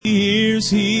years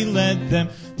He led them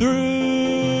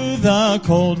through the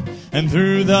cold and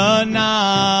through the night.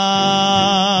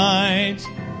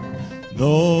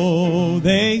 Though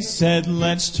they said,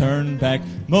 let's turn back,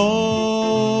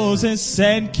 Moses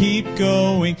said, keep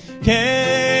going.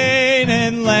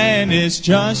 Canaan land is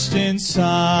just in sight.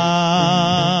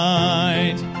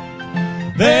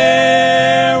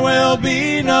 There will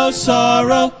be no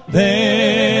sorrow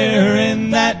there in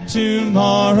that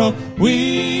tomorrow.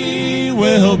 We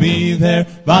will be there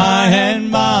by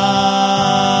and by.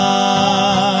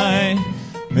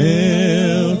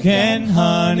 Milk and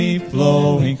honey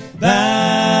flowing,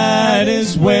 that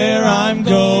is where I'm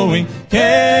going.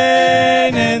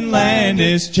 Canaan land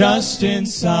is just in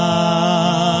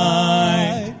sight.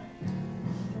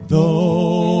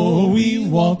 Though we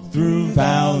walk through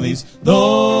valleys,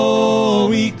 though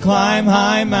we climb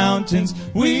high mountains,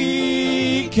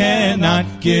 we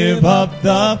cannot give up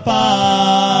the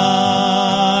fight.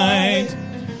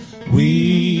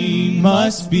 We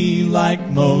must be like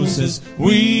Moses.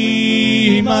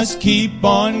 We must keep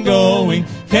on going.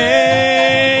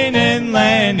 Canaan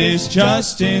land is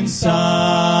just in sight.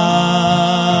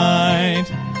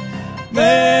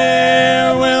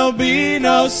 There will be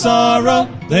no sorrow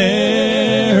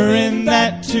there in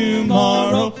that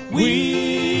tomorrow.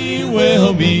 We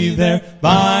will be there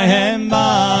by and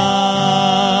by.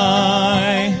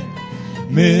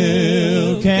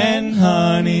 Milk and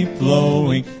honey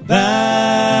flowing,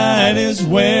 that is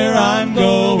where I'm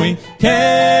going.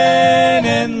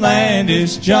 Canaan land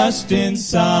is just in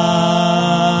sight.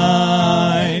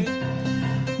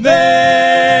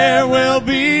 There will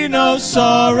be no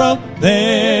sorrow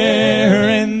there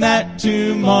in that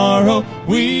tomorrow.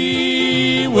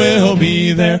 We will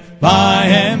be there by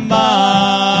and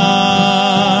by.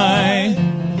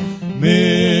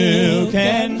 Milk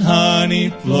and honey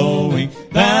flowing,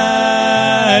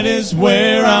 that is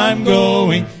where I'm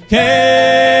going.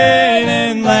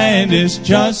 Canaan land is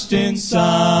just in sight.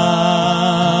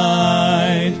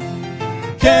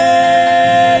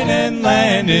 Canaan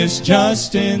land is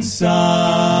just in sight.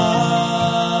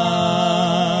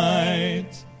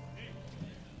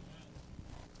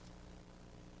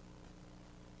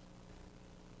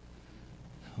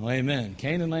 Well, amen.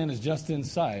 Canaan land is just in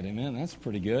sight. Amen. That's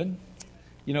pretty good.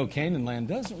 You know, Canaan land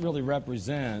doesn't really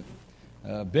represent,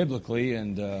 biblically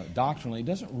and doctrinally, it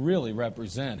doesn't really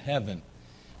represent heaven.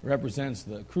 It represents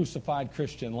the crucified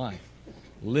Christian life,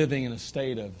 living in a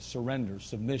state of surrender,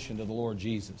 submission to the Lord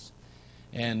Jesus.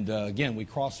 And again, we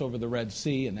cross over the Red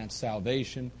Sea, and that's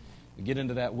salvation. We get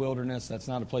into that wilderness. That's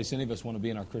not a place any of us want to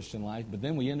be in our Christian life. But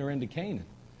then we enter into Canaan,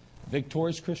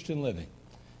 victorious Christian living.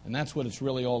 And that's what it's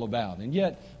really all about. And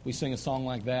yet, we sing a song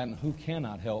like that, and who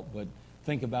cannot help but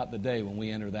think about the day when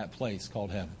we enter that place called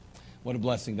heaven. What a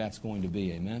blessing that's going to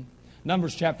be, amen?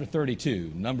 Numbers chapter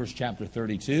 32. Numbers chapter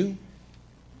 32.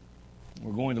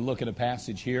 We're going to look at a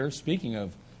passage here. Speaking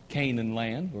of Canaan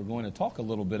land, we're going to talk a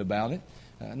little bit about it.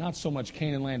 Not so much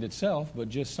Canaan land itself, but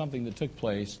just something that took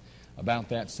place about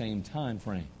that same time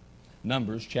frame.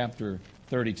 Numbers chapter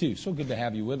 32. So good to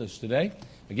have you with us today.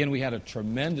 Again, we had a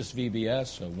tremendous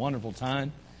VBS, a wonderful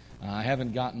time. I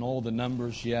haven't gotten all the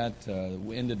numbers yet.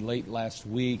 We ended late last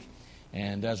week,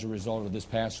 and as a result of this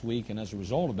past week, and as a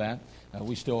result of that,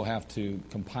 we still have to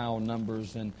compile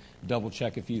numbers and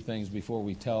double-check a few things before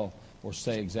we tell or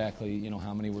say exactly,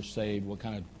 how many were saved, what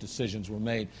kind of decisions were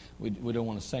made. We don't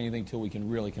want to say anything until we can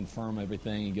really confirm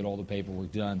everything and get all the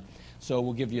paperwork done. So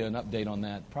we'll give you an update on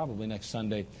that probably next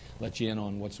Sunday, let you in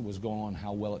on what was going on,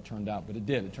 how well it turned out. But it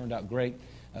did. It turned out great.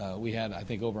 We had, I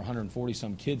think, over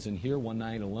 140-some kids in here one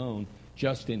night alone,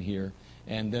 just in here.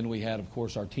 And then we had, of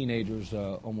course, our teenagers,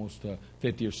 almost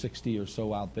 50 or 60 or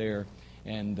so out there.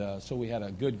 And so we had a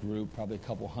good group, probably a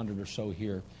couple hundred or so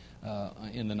here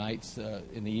in the nights,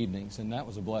 in the evenings. And that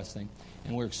was a blessing.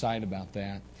 And we're excited about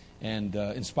that. And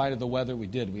in spite of the weather, we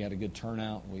had a good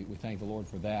turnout. We thank the Lord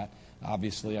for that.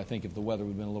 Obviously, I think if the weather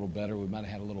would have been a little better, we might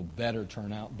have had a little better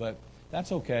turnout. But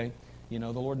that's okay. The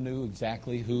Lord knew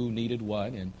exactly who needed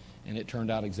what, and it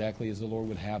turned out exactly as the Lord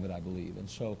would have it, I believe. And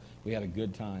so we had a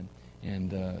good time,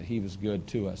 and He was good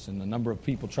to us. And the number of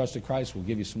people trusted Christ, we'll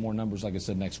give you some more numbers, like I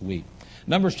said, next week.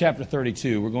 Numbers chapter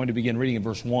 32, we're going to begin reading in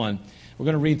verse 1. We're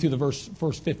going to read through the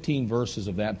first 15 verses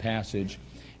of that passage,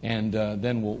 and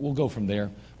then we'll go from there.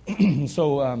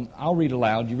 So I'll read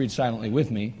aloud. You read silently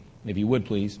with me, if you would,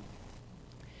 please.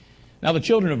 Now the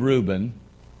children of Reuben,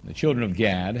 the children of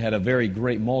Gad, had a very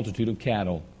great multitude of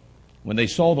cattle. When they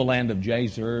saw the land of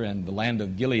Jazer and the land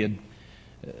of Gilead,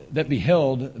 they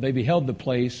beheld the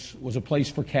place was a place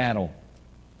for cattle.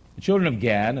 The children of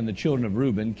Gad and the children of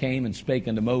Reuben came and spake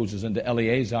unto Moses and to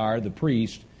Eleazar the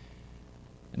priest,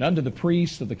 and unto the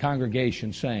priests of the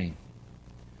congregation, saying,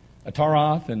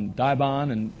 Ataroth, and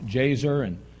Dibon, and Jazer,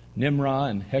 and Nimrah,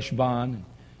 and Heshbon, and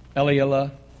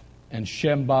Eliela, and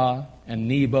Shemba, and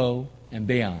Nebo, and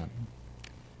Beon.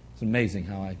 It's amazing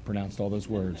how I pronounced all those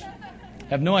words. I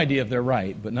have no idea if they're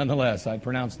right, but nonetheless, I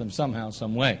pronounced them somehow,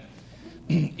 some way.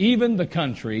 Even the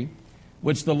country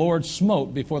which the Lord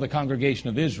smote before the congregation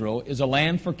of Israel is a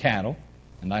land for cattle,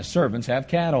 and thy servants have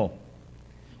cattle.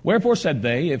 Wherefore said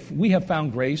they, If we have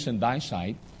found grace in thy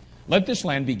sight, let this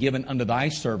land be given unto thy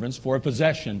servants for a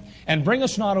possession, and bring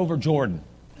us not over Jordan.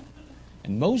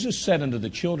 And Moses said unto the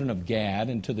children of Gad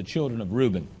and to the children of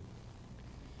Reuben,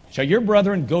 Shall your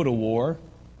brethren go to war,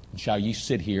 and shall ye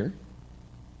sit here?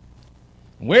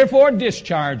 And wherefore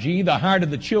discharge ye the heart of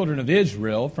the children of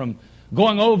Israel from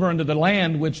going over unto the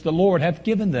land which the Lord hath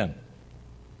given them?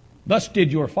 Thus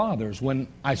did your fathers when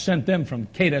I sent them from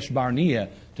Kadesh Barnea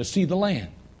to see the land.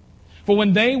 For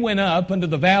when they went up unto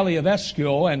the valley of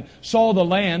Eshcol and saw the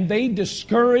land, they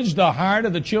discouraged the heart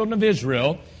of the children of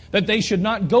Israel, that they should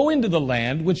not go into the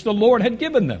land which the Lord had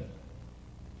given them.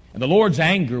 And the Lord's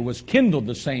anger was kindled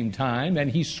the same time, and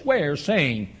he sware,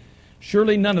 saying,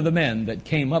 Surely none of the men that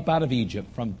came up out of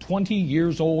Egypt from 20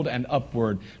 years old and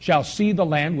upward shall see the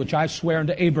land which I swear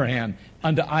unto Abraham,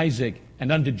 unto Isaac,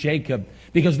 and unto Jacob,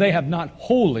 because they have not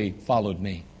wholly followed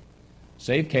me.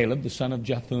 Save Caleb, the son of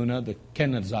Jephunneh, the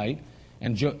Kenizzite,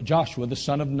 and Joshua, the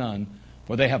son of Nun,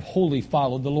 for they have wholly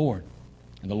followed the Lord.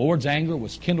 And the Lord's anger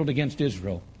was kindled against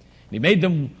Israel. And he made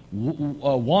them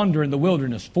wander in the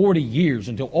wilderness 40 years,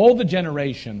 until all the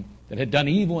generation that had done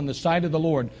evil in the sight of the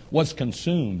Lord was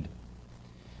consumed.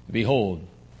 Behold,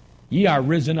 ye are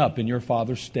risen up in your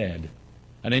father's stead,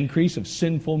 an increase of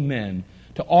sinful men,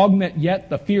 to augment yet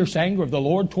the fierce anger of the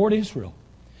Lord toward Israel.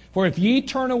 For if ye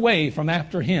turn away from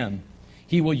after him,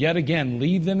 he will yet again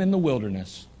leave them in the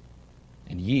wilderness,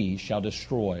 and ye shall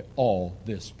destroy all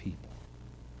this people.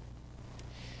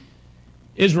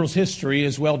 Israel's history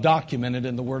is well documented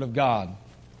in the Word of God.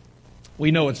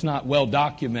 We know it's not well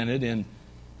documented in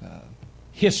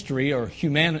history or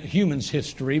human's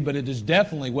history, but it is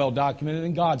definitely well documented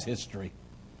in God's history.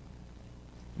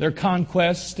 Their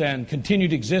conquest and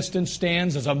continued existence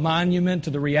stands as a monument to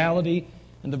the reality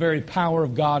and the very power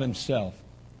of God Himself.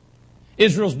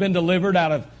 Israel's been delivered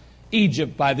out of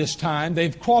Egypt by this time.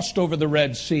 They've crossed over the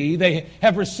Red Sea. They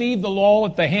have received the law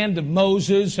at the hand of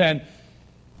Moses, and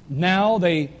now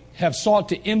they have sought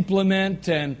to implement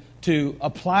and to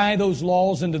apply those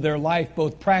laws into their life,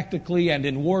 both practically and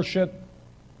in worship.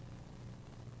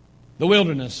 The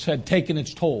wilderness had taken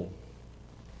its toll,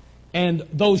 and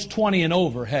those 20 and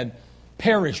over had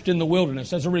perished in the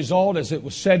wilderness. As a result, as it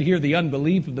was said here, the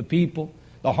unbelief of the people,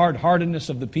 the hard-heartedness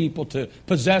of the people to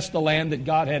possess the land that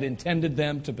God had intended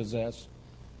them to possess.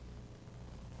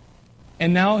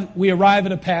 And now we arrive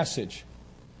at a passage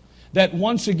that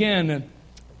once again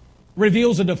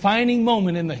reveals a defining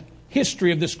moment in the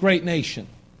history of this great nation.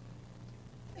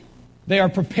 They are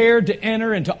prepared to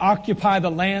enter and to occupy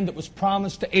the land that was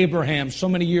promised to Abraham so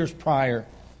many years prior.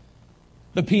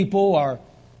 The people are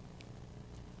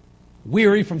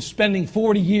weary from spending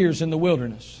 40 years in the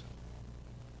wilderness.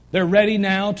 They're ready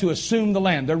now to assume the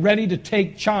land. They're ready to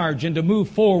take charge and to move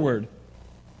forward.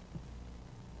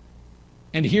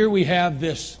 And here we have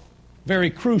this very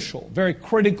crucial, very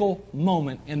critical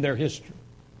moment in their history.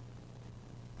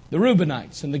 The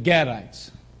Reubenites and the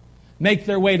Gadites make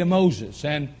their way to Moses,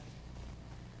 and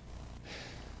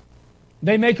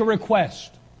they make a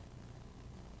request.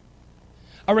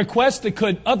 A request that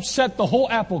could upset the whole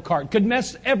apple cart, could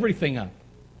mess everything up.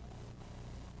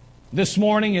 This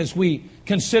morning, as we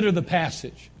consider the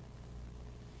passage,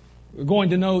 we're going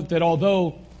to note that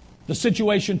although the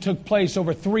situation took place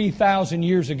over 3,000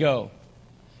 years ago,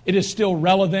 it is still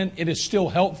relevant, it is still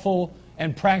helpful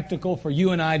and practical for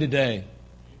you and I today.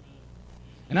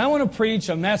 And I want to preach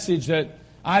a message that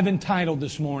I've entitled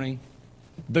this morning,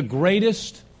 The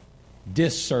Greatest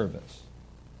Disservice.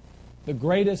 The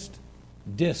Greatest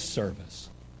Disservice.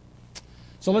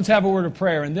 So let's have a word of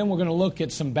prayer, and then we're going to look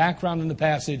at some background in the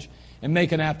passage and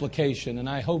make an application. And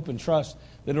I hope and trust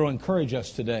that it will encourage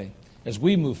us today as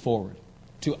we move forward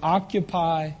to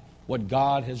occupy what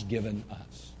God has given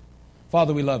us.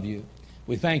 Father, we love you.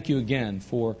 We thank you again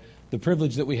for the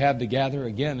privilege that we have to gather.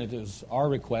 Again, it is our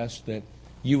request that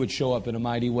you would show up in a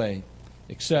mighty way.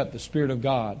 Except the Spirit of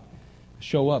God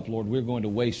show up, Lord, we're going to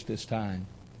waste this time.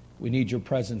 We need your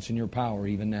presence and your power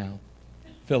even now.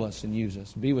 Fill us and use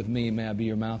us. Be with me. May I be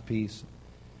your mouthpiece.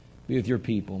 Be with your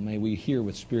people. May we hear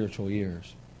with spiritual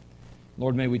ears.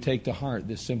 Lord, may we take to heart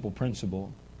this simple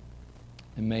principle,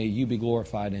 and may you be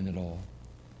glorified in it all.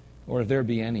 Or if there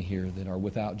be any here that are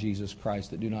without Jesus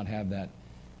Christ, that do not have that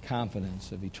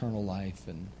confidence of eternal life,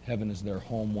 and heaven is their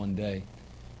home one day.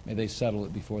 May they settle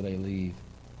it before they leave.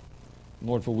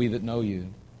 Lord, for we that know you,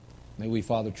 may we,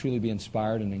 Father, truly be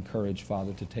inspired and encouraged,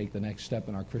 Father, to take the next step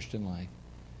in our Christian life.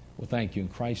 Well, thank you. In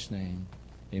Christ's name,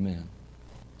 amen.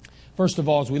 First of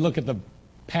all, as we look at the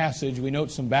passage, we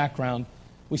note some background.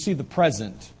 We see the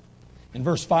present. In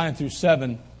verse 5 through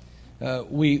 7,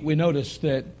 we notice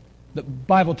that the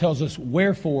Bible tells us,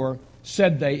 "Wherefore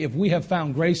said they, if we have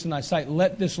found grace in thy sight,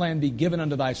 let this land be given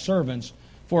unto thy servants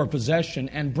for a possession,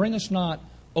 and bring us not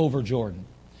over Jordan."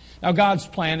 Now, God's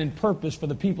plan and purpose for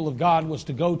the people of God was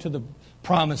to go to the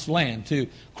promised land, to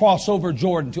cross over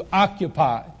Jordan, to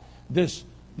occupy this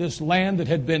land that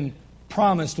had been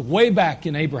promised way back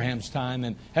in Abraham's time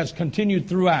and has continued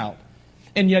throughout.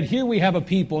 And yet here we have a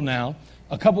people now,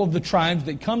 a couple of the tribes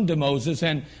that come to Moses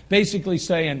and basically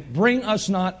saying, "Bring us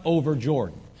not over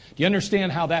Jordan." Do you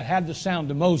understand how that had to sound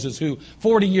to Moses, who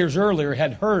 40 years earlier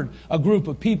had heard a group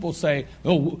of people say,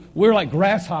 "Oh, we're like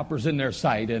grasshoppers in their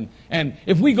sight, and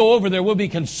if we go over there, we'll be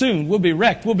consumed, we'll be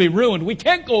wrecked, we'll be ruined. We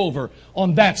can't go over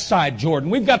on that side Jordan.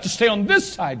 We've got to stay on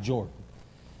this side Jordan."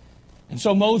 And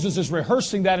so Moses is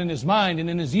rehearsing that in his mind and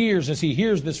in his ears as he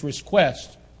hears this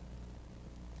request.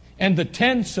 And the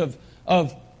tents of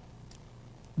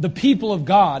the people of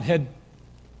God had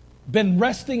been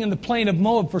resting in the plain of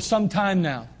Moab for some time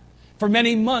now. For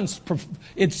many months,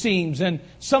 it seems. And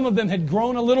some of them had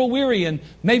grown a little weary and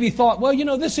maybe thought, well,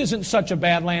 this isn't such a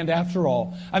bad land after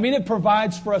all. I mean, it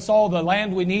provides for us all the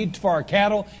land we need for our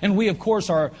cattle. And we, of course,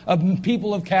 are a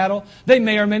people of cattle. They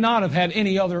may or may not have had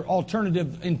any other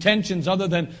alternative intentions other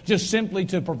than just simply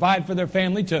to provide for their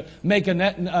family, to make a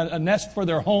nest for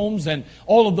their homes and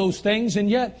all of those things. And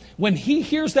yet, when he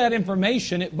hears that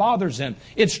information, it bothers him.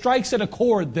 It strikes at a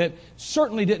chord that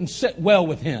certainly didn't sit well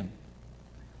with him.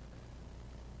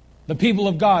 The people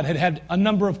of God had had a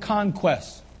number of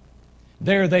conquests.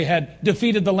 There they had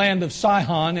defeated the land of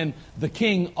Sihon and the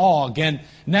king Og. And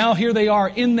now here they are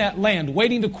in that land,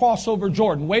 waiting to cross over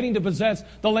Jordan, waiting to possess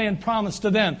the land promised to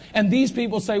them. And these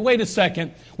people say, wait a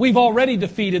second, we've already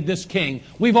defeated this king.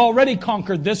 We've already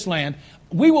conquered this land.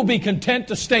 We will be content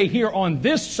to stay here on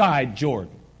this side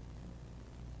Jordan.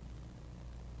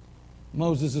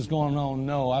 Moses is going, oh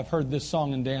no, I've heard this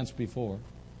song and dance before.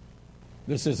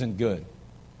 This isn't good.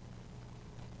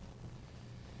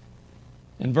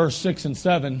 In verse 6 and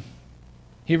 7,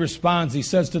 he responds, he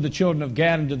says to the children of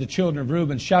Gad and to the children of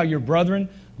Reuben, "Shall your brethren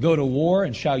go to war,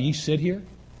 and shall ye sit here?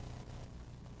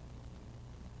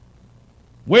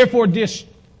 Wherefore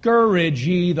discourage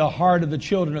ye the heart of the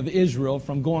children of Israel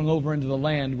from going over into the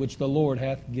land which the Lord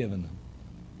hath given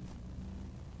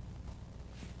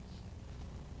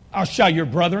them." Shall your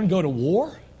brethren go to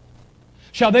war?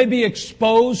 Shall they be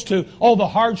exposed to all the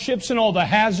hardships and all the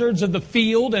hazards of the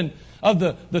field and of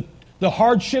the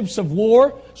hardships of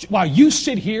war while you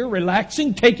sit here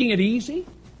relaxing, taking it easy?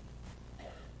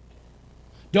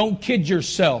 Don't kid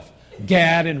yourself,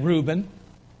 Gad and Reuben.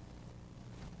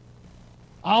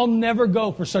 I'll never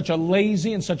go for such a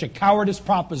lazy and such a cowardice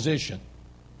proposition.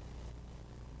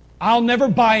 I'll never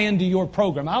buy into your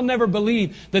program. I'll never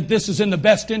believe that this is in the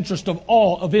best interest of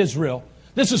all of Israel.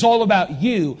 This is all about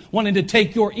you wanting to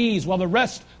take your ease while the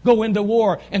rest go into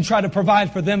war and try to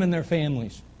provide for them and their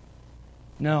families.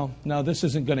 No, this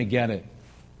isn't going to get it.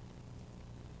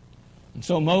 And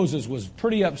so Moses was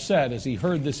pretty upset as he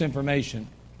heard this information,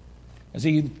 as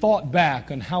he thought back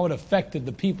on how it affected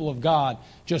the people of God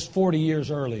just 40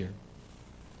 years earlier.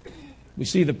 We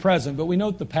see the present, but we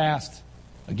note the past.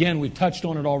 Again, we've touched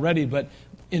on it already, but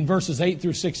in verses 8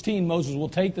 through 16, Moses will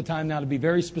take the time now to be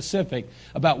very specific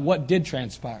about what did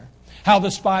transpire. How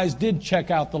the spies did check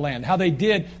out the land. How they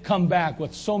did come back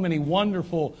with so many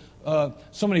wonderful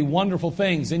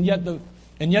things, and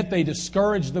yet they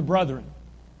discouraged the brethren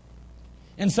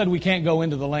and said we can't go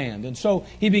into the land. And so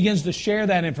he begins to share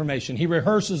that information. He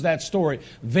rehearses that story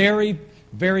very,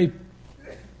 very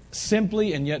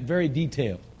simply and yet very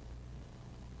detailed.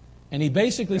 And he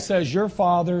basically says, your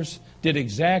fathers did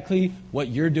exactly what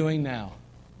you're doing now.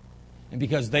 And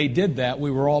because they did that,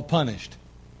 we were all punished.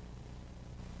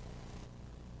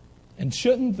 And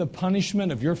shouldn't the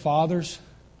punishment of your fathers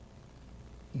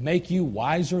make you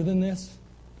wiser than this?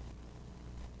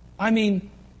 I mean,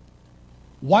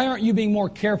 why aren't you being more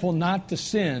careful not to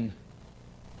sin?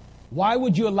 Why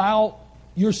would you allow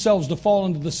yourselves to fall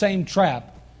into the same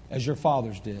trap as your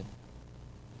fathers did?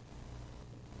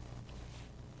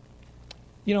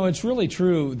 You know, it's really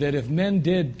true that if men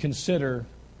did consider,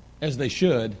 as they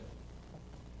should,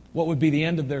 what would be the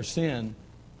end of their sin,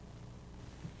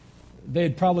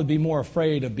 they'd probably be more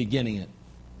afraid of beginning it.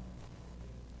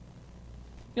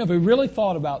 You know, if we really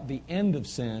thought about the end of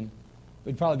sin,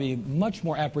 we'd probably be much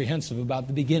more apprehensive about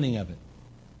the beginning of it.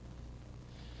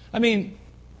 I mean,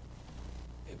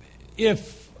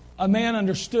 if a man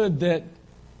understood that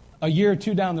a year or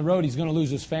two down the road he's going to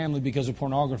lose his family because of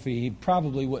pornography, he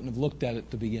probably wouldn't have looked at it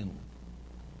to begin with.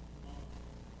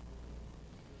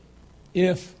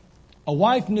 If a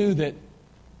wife knew that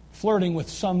flirting with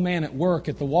some man at work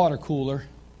at the water cooler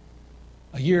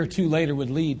a year or two later would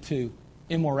lead to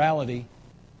immorality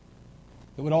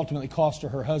that would ultimately cost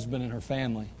her husband and her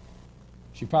family,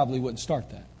 she probably wouldn't start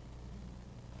that.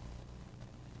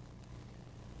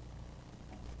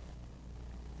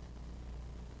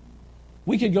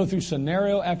 We could go through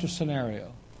scenario after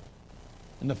scenario.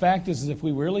 And the fact is if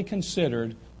we really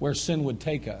considered where sin would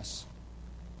take us,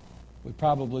 we'd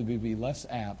probably be less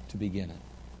apt to begin it.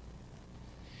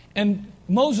 And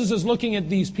Moses is looking at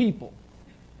these people,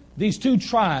 these two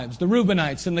tribes, the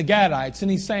Reubenites and the Gadites,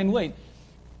 and he's saying, wait,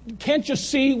 can't you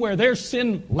see where their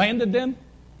sin landed them?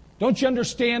 Don't you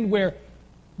understand where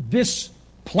this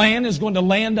plan is going to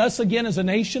land us again as a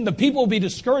nation? The people will be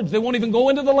discouraged. They won't even go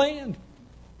into the land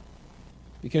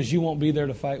because you won't be there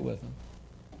to fight with them.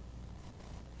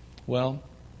 Well,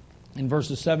 in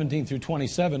verses 17 through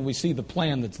 27, we see the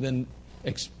plan that's then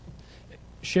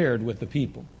shared with the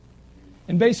people.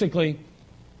 And basically,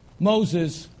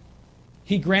 Moses,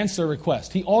 he grants their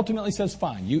request. He ultimately says,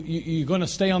 fine, you're going to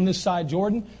stay on this side,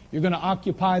 Jordan. You're going to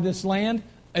occupy this land.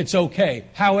 It's okay.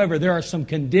 However, there are some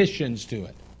conditions to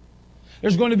it.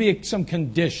 There's going to be some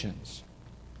conditions.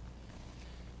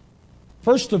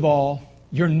 First of all,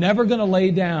 you're never going to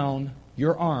lay down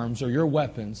your arms or your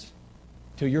weapons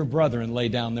till your brethren lay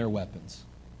down their weapons.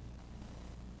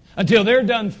 Until they're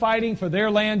done fighting for their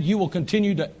land, you will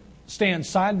continue to stand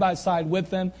side by side with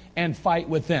them and fight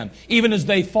with them. Even as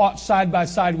they fought side by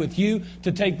side with you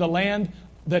to take the land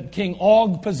that King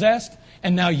Og possessed,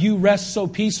 and now you rest so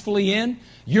peacefully in,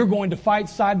 you're going to fight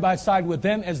side by side with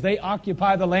them as they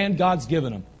occupy the land God's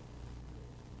given them.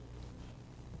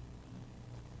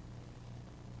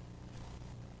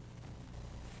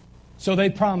 So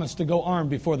they promised to go armed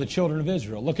before the children of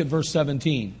Israel. Look at verse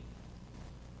 17.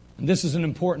 And this is an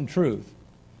important truth.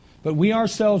 But we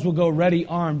ourselves will go ready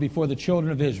armed before the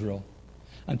children of Israel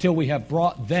until we have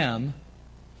brought them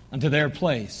unto their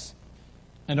place.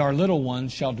 And our little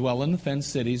ones shall dwell in the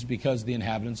fenced cities because the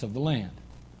inhabitants of the land.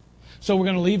 So we're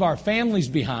going to leave our families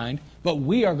behind, but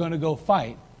we are going to go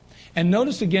fight. And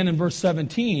notice again in verse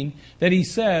 17 that he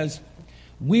says,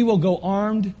 we will go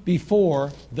armed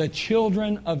before the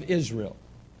children of Israel.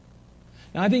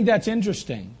 Now I think that's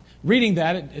interesting. Reading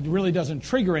that, it really doesn't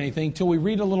trigger anything until we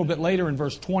read a little bit later in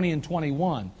verse 20 and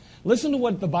 21. Listen to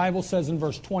what the Bible says in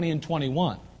verse 20 and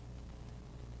 21.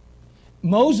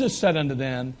 Moses said unto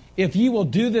them, if ye will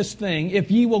do this thing, if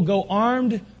ye will go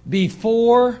armed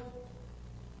before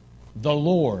the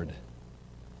Lord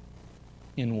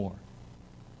in war,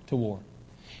 to war,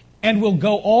 and will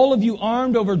go all of you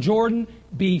armed over Jordan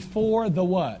before the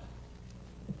what?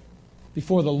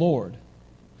 Before the Lord.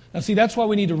 Now see, that's why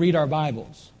we need to read our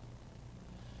Bibles.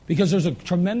 Because there's a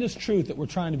tremendous truth that we're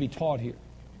trying to be taught here.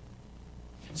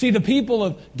 See, the people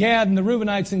of Gad and the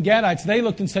Reubenites and Gadites, they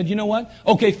looked and said, you know what?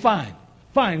 Okay, fine.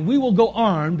 We will go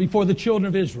armed before the children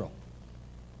of Israel.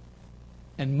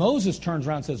 And Moses turns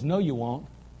around and says, no, you won't.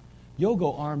 You'll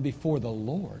go armed before the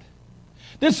Lord.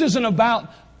 This isn't about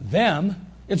them.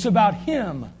 It's about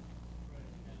Him.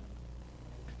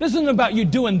 This isn't about you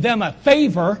doing them a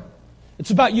favor.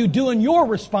 It's about you doing your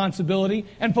responsibility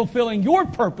and fulfilling your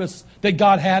purpose that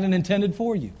God had and intended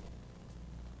for you.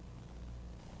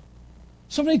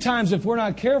 So many times, if we're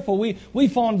not careful, we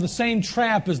fall into the same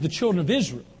trap as the children of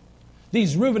Israel,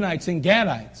 these Reubenites and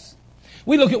Gadites.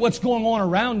 We look at what's going on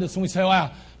around us and we say,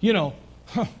 wow,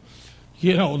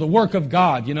 the work of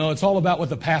God, it's all about what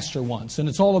the pastor wants. And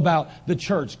it's all about the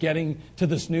church getting to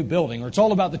this new building. Or it's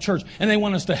all about the church. And they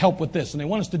want us to help with this. And they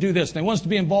want us to do this. And they want us to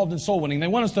be involved in soul winning. They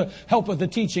want us to help with the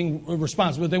teaching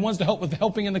responsibility. They want us to help with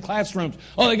helping in the classrooms.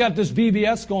 Oh, they got this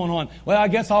VBS going on. Well, I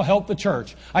guess I'll help the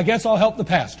church. I guess I'll help the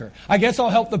pastor. I guess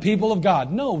I'll help the people of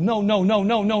God. No.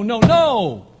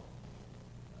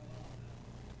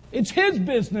 It's His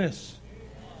business.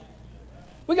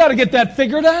 We got to get that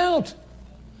figured out.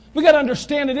 We've got to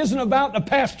understand it isn't about a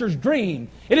pastor's dream.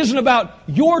 It isn't about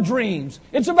your dreams.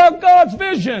 It's about God's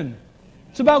vision.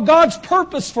 It's about God's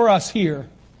purpose for us here.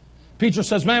 Peter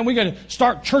says, man, we got to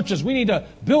start churches. We need to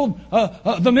build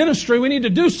the ministry. We need to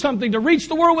do something to reach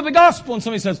the world with the gospel. And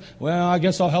somebody says, well, I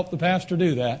guess I'll help the pastor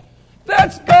do that.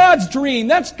 That's God's dream.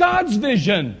 That's God's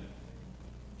vision.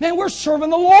 Man, we're serving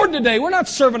the Lord today. We're not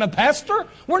serving a pastor.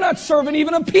 We're not serving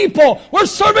even a people. We're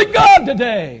serving God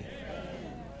today.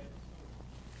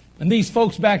 And these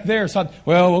folks back there thought,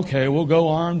 well, okay, we'll go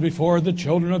armed before the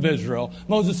children of Israel.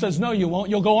 Moses says, no, you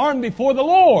won't. You'll go armed before the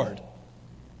Lord.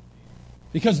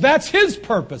 Because that's His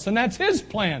purpose and that's His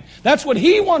plan. That's what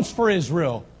He wants for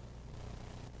Israel.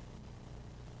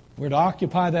 We're to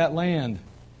occupy that land.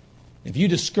 If you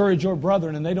discourage your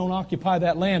brethren and they don't occupy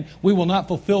that land, we will not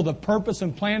fulfill the purpose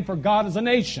and plan for God as a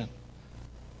nation.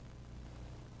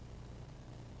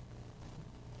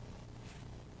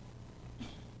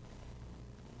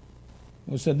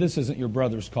 We said, this isn't your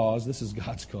brother's cause, this is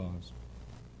God's cause.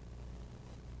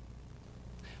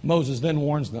 Moses then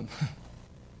warns them.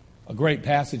 A great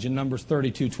passage in Numbers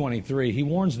 32:23. He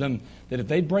warns them that if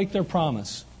they break their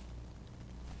promise,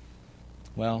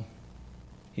 well,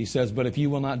 he says, but if you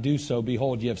will not do so,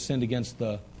 behold, you have sinned against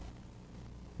the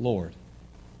Lord.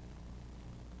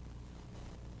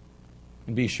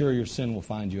 And be sure your sin will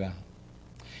find you out.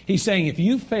 He's saying if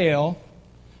you fail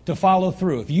to follow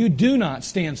through, if you do not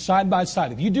stand side by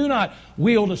side, if you do not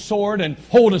wield a sword and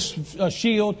hold a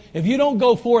shield, if you don't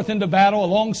go forth into battle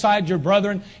alongside your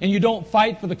brethren and you don't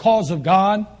fight for the cause of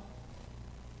God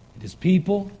and His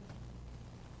people,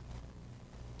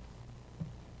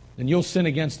 then you'll sin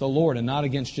against the Lord and not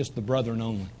against just the brethren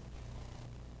only.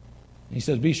 He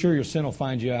says, be sure your sin will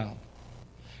find you out.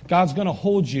 God's going to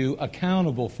hold you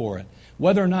accountable for it.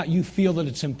 Whether or not you feel that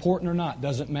it's important or not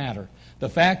doesn't matter. The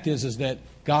fact is that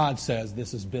God says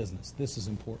this is business. This is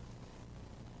important.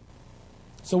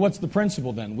 So what's the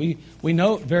principle then? We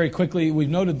note very quickly, we've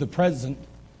noted the present,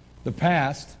 the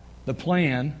past, the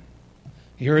plan.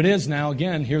 Here it is now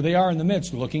again. Here they are in the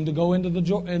midst, looking to go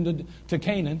into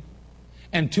Canaan.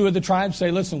 And two of the tribes say,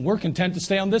 listen, we're content to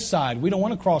stay on this side. We don't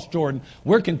want to cross Jordan.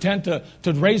 We're content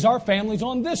to raise our families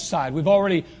on this side. We've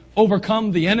already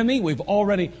overcome the enemy. We've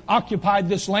already occupied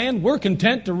this land. We're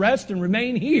content to rest and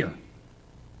remain here.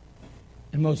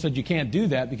 And Moses said, you can't do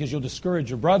that because you'll discourage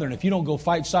your brethren. If you don't go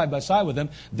fight side by side with them,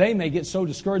 they may get so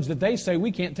discouraged that they say,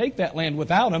 we can't take that land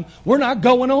without them. We're not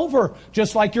going over.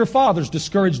 Just like your fathers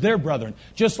discouraged their brethren.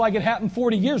 Just like it happened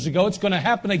 40 years ago, it's going to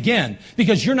happen again.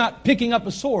 Because you're not picking up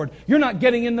a sword. You're not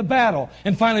getting in the battle.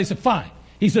 And finally he said, fine.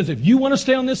 He says, if you want to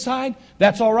stay on this side,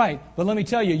 that's all right. But let me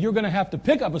tell you, you're going to have to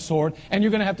pick up a sword, and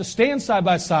you're going to have to stand side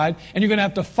by side, and you're going to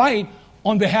have to fight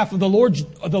on behalf of the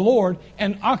Lord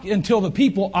and until the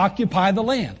people occupy the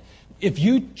land. If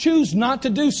you choose not to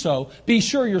do so, be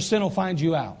sure your sin will find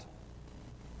you out.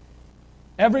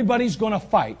 Everybody's going to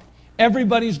fight.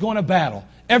 Everybody's going to battle.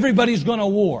 Everybody's going to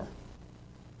war.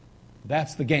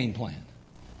 That's the game plan.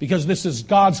 Because this is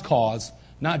God's cause,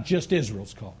 not just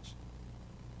Israel's cause.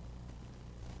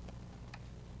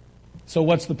 So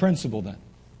what's the principle then?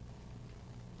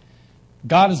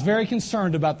 God is very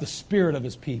concerned about the spirit of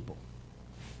His people.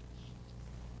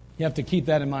 You have to keep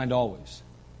that in mind always.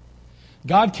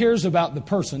 God cares about the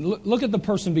person. Look at the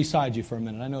person beside you for a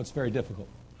minute. I know it's very difficult.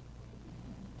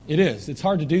 It is. It's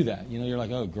hard to do that. You know, you're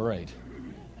like, oh, great.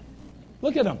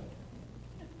 Look at them.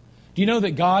 Do you know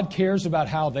that God cares about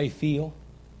how they feel?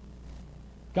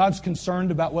 God's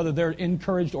concerned about whether they're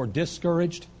encouraged or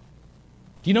discouraged.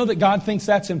 Do you know that God thinks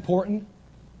that's important?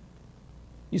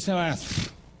 You say,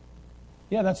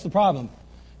 yeah, that's the problem.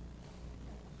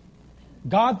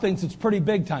 God thinks it's pretty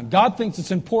big time. God thinks it's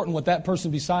important what that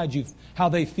person beside you, how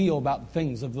they feel about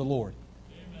things of the Lord.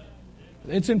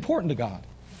 It's important to God.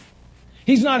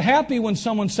 He's not happy when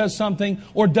someone says something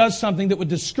or does something that would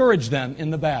discourage them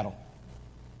in the battle.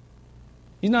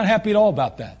 He's not happy at all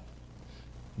about that.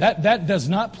 That does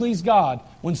not please God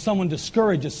when someone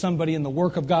discourages somebody in the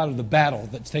work of God or the battle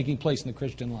that's taking place in the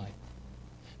Christian life.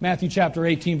 Matthew chapter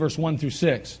 18, verse 1 through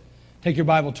 6. Take your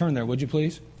Bible, turn there, would you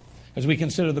please? As we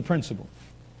consider the principle.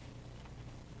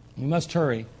 We must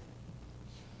hurry.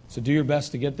 So do your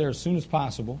best to get there as soon as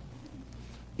possible.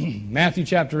 Matthew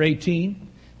chapter 18,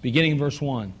 beginning in verse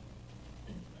 1.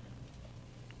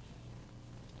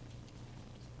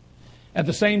 At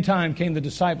the same time came the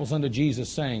disciples unto Jesus,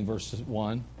 saying, verse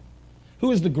 1,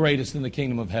 who is the greatest in the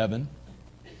kingdom of heaven?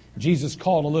 Jesus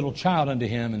called a little child unto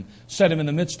him and set him in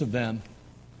the midst of them.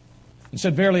 And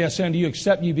said, verily I say unto you,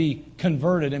 except ye be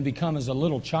converted and become as a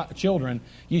little children,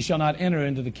 ye shall not enter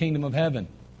into the kingdom of heaven.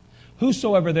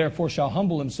 Whosoever therefore shall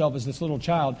humble himself as this little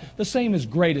child, the same is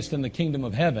greatest in the kingdom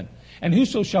of heaven. And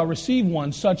whoso shall receive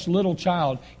one such little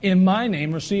child in my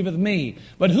name receiveth me.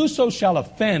 But whoso shall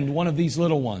offend one of these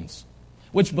little ones,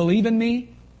 which believe in me,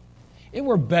 it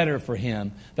were better for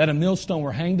him that a millstone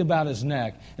were hanged about his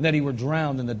neck and that he were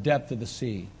drowned in the depth of the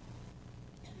sea.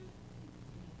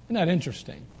 Isn't that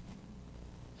interesting?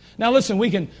 Now listen,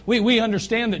 we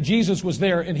understand that Jesus was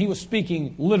there and He was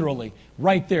speaking literally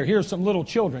right there. Here's some little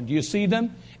children. Do you see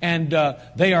them? And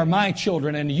they are my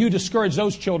children. And you discourage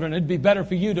those children. It'd be better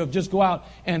for you to just go out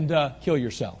and kill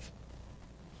yourself.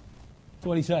 That's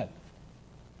what He said.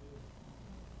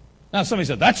 Now somebody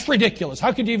said, that's ridiculous.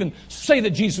 How could you even say that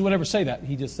Jesus would ever say that?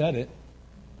 He just said it.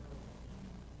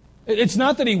 It's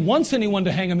not that He wants anyone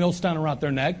to hang a millstone around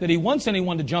their neck, that He wants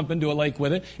anyone to jump into a lake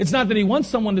with it. It's not that He wants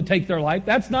someone to take their life.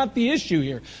 That's not the issue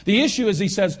here. The issue is He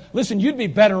says, listen, you'd be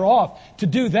better off to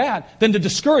do that than to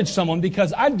discourage someone,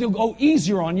 because I'd go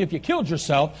easier on you if you killed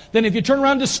yourself than if you turn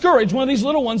around and discourage one of these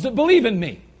little ones that believe in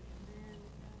me.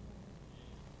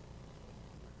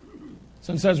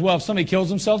 Someone says, well, if somebody kills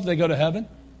themselves, do they go to heaven?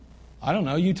 I don't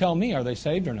know. You tell me. Are they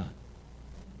saved or not?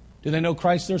 Do they know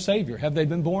Christ their Savior? Have they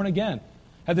been born again?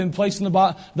 Have they been placed in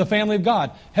the family of God?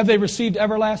 Have they received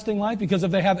everlasting life? Because if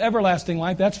they have everlasting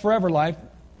life, that's forever life.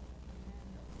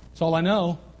 That's all I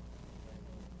know.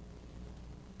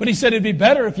 But He said it'd be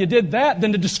better if you did that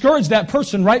than to discourage that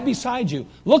person right beside you.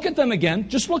 Look at them again.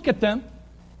 Just look at them.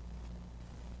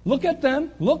 Look at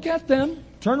them. Look at them.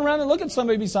 Turn around and look at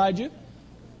somebody beside you.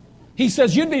 He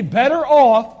says you'd be better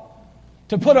off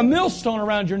to put a millstone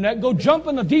around your neck, go jump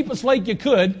in the deepest lake you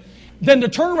could, than to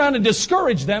turn around and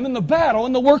discourage them in the battle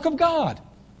and the work of God.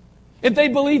 If they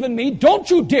believe in me, don't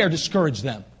you dare discourage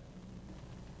them.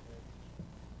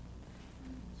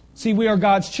 See, we are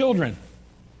God's children.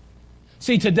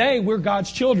 See, today we're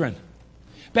God's children.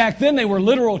 Back then they were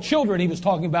literal children He was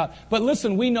talking about. But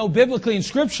listen, we know biblically and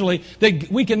scripturally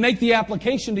that we can make the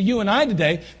application to you and I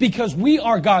today because we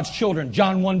are God's children.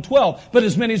 John 1:12. But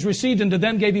as many as received unto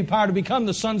them gave He power to become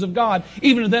the sons of God,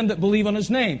 even to them that believe on His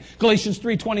name. Galatians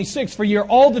 3:26. For ye are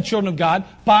all the children of God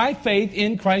by faith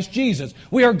in Christ Jesus.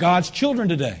 We are God's children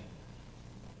today.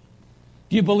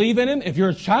 Do you believe in Him? If you're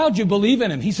a child, you believe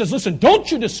in Him. He says, listen,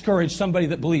 don't you discourage somebody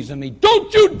that believes in me.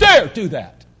 Don't you dare do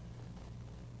that.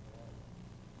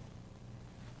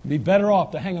 You'd be better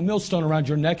off to hang a millstone around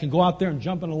your neck and go out there and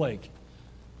jump in a lake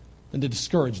than to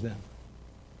discourage them.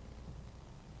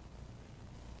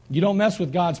 You don't mess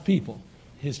with God's people,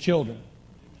 His children.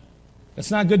 That's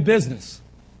not good business.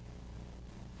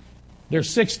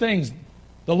 There's 6 things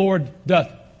the Lord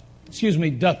doth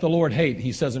the Lord hate,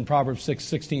 He says in Proverbs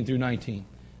 6:16 through 19.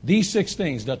 These 6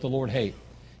 things doth the Lord hate.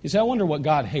 You say, I wonder what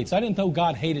God hates. I didn't know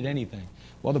God hated anything.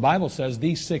 Well, the Bible says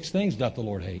these 6 things doth the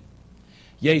Lord hate.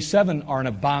 Yea, 7 are an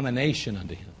abomination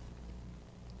unto Him.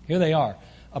 Here they are.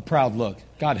 A proud look.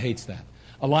 God hates that.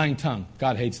 A lying tongue.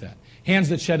 God hates that. Hands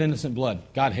that shed innocent blood.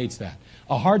 God hates that.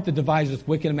 A heart that deviseth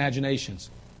wicked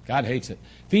imaginations. God hates it.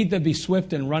 Feet that be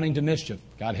swift in running to mischief.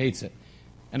 God hates it.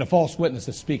 And a false witness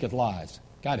that speaketh lies.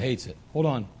 God hates it. Hold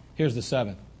on. Here's the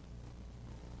 7th.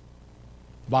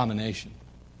 Abomination.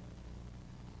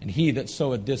 And he that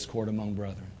soweth discord among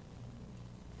brethren.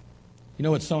 You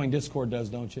know what sowing discord does,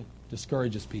 don't you?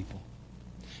 Discourages people.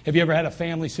 Have you ever had a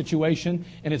family situation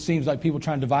and it seems like people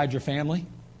trying to divide your family?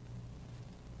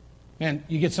 Man,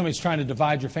 you get somebody who's trying to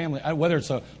divide your family, whether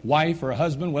it's a wife or a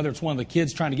husband, whether it's one of the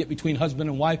kids trying to get between husband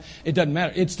and wife, it doesn't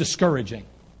matter. It's discouraging.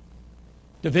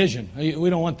 Division. We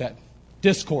don't want that.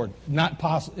 Discord.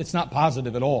 It's not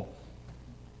positive at all.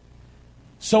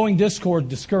 Sowing discord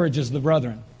discourages the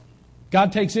brethren.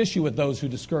 God takes issue with those who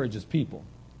discourage His people,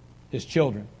 His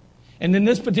children. And in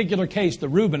this particular case, the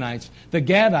Reubenites, the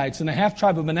Gadites, and the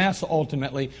half-tribe of Manasseh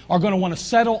ultimately are going to want to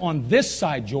settle on this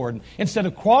side Jordan instead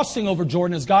of crossing over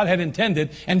Jordan as God had intended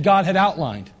and God had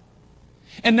outlined.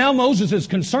 And now Moses is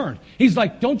concerned. He's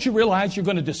like, don't you realize you're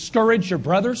going to discourage your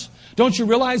brothers? Don't you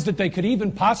realize that they could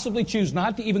even possibly choose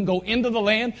not to even go into the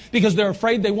land because they're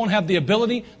afraid they won't have the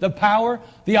ability, the power,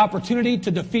 the opportunity to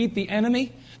defeat the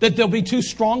enemy? That they'll be too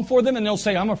strong for them and they'll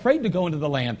say, I'm afraid to go into the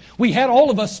land. We had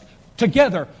all of us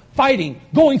together, fighting,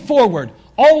 going forward,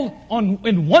 all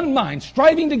in one mind,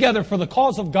 striving together for the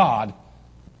cause of God.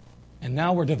 And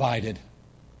now we're divided.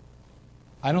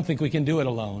 I don't think we can do it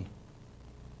alone.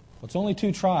 Well, it's only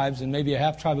 2 tribes and maybe a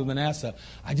half-tribe of Manasseh.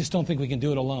 I just don't think we can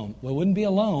do it alone. Well, it wouldn't be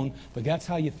alone, but that's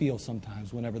how you feel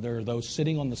sometimes whenever there are those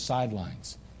sitting on the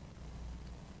sidelines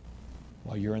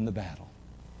while you're in the battle.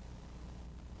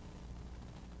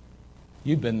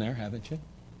 You've been there, haven't you?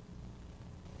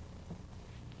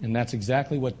 And that's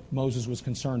exactly what Moses was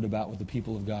concerned about with the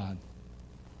people of God.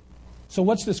 So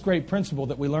what's this great principle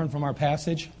that we learn from our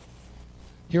passage?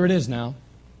 Here it is now.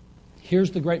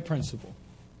 Here's the great principle.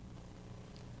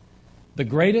 The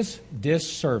greatest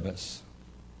disservice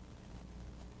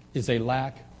is a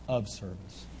lack of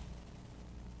service.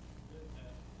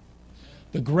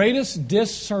 The greatest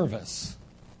disservice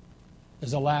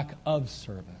is a lack of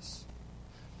service.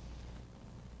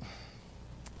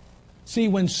 See,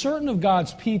 when certain of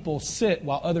God's people sit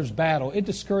while others battle, it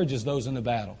discourages those in the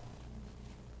battle.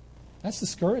 That's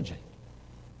discouraging.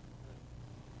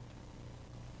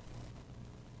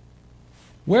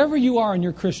 Wherever you are in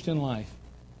your Christian life,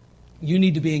 you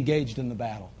need to be engaged in the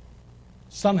battle.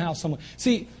 Somehow, some way.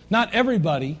 See, not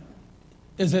everybody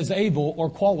is as able or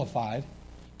qualified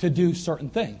to do certain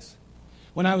things.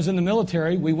 When I was in the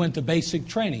military, we went to basic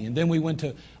training, and then we went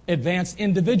to advanced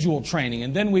individual training,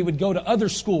 and then we would go to other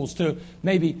schools to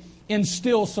maybe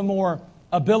instill some more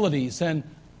abilities and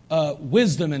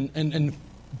wisdom and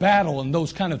battle and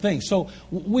those kind of things. So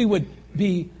we would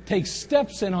take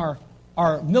steps in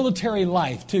our military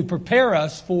life to prepare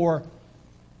us for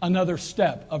another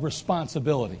step of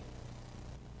responsibility.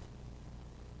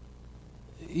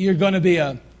 You're going to be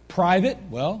a private.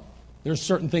 Well, there's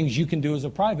certain things you can do as a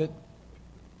private.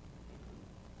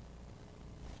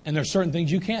 And there's certain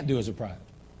things you can't do as a private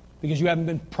because you haven't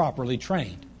been properly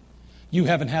trained. You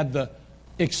haven't had the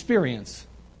experience.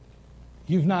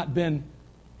 You've not been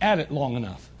at it long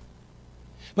enough.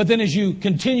 But then as you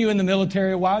continue in the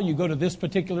military a while, you go to this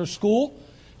particular school,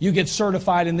 you get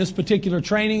certified in this particular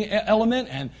training element,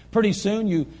 and pretty soon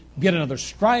you get another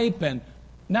stripe, and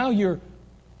now you're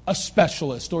a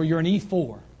specialist or you're an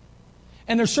E4.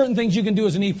 And there's certain things you can do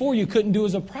as an E4 you couldn't do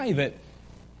as a private.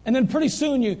 And then pretty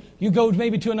soon you go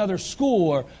maybe to another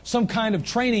school or some kind of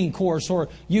training course, or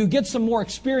you get some more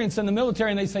experience in the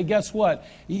military, and they say, guess what?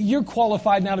 You're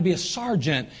qualified now to be a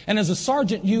sergeant. And as a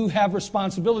sergeant, you have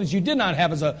responsibilities you did not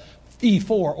have as a E4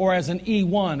 or as an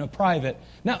E1, a private.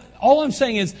 Now, all I'm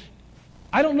saying is,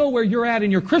 I don't know where you're at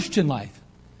in your Christian life.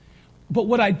 But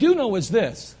what I do know is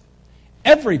this.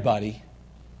 Everybody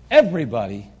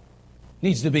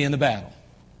needs to be in the battle.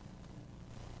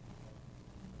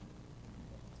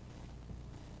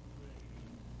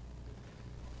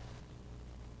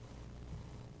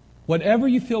 Whatever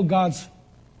you feel God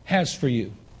has for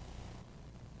you,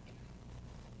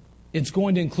 it's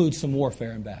going to include some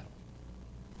warfare and battle.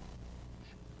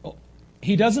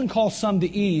 He doesn't call some to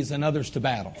ease and others to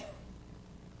battle.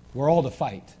 We're all to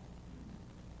fight.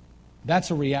 That's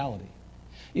a reality.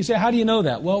 You say, how do you know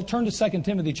that? Well, turn to 2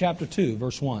 Timothy chapter 2,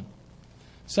 verse 1.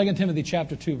 2 Timothy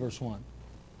chapter 2, verse 1.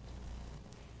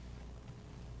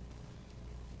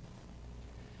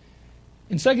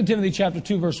 In 2 Timothy chapter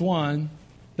 2, verse 1,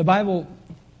 the Bible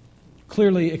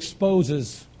clearly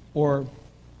exposes or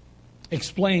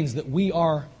explains that we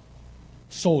are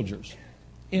soldiers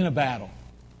in a battle.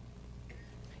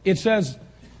 It says,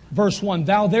 verse 1,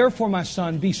 Thou therefore, my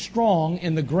son, be strong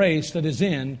in the grace that is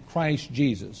in Christ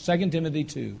Jesus. 2 Timothy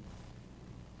 2.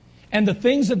 And the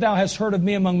things that thou hast heard of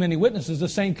me among many witnesses, the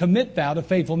same commit thou to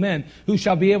faithful men, who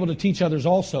shall be able to teach others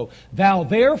also. Thou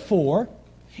therefore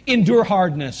endure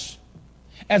hardness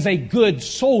as a good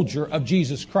soldier of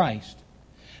Jesus Christ.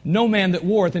 No man that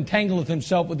warreth entangleth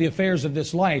himself with the affairs of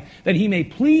this life, that he may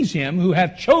please him who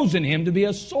hath chosen him to be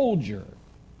a soldier.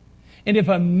 And if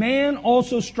a man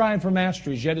also strive for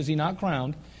masteries, yet is he not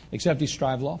crowned, except he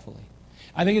strive lawfully.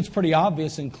 I think it's pretty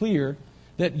obvious and clear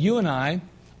that you and I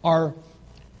are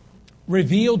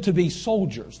revealed to be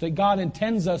soldiers, that God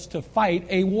intends us to fight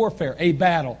a warfare, a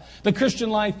battle. The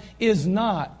Christian life is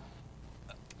not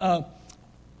a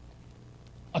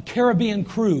Caribbean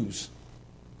cruise.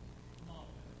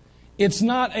 It's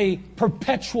not a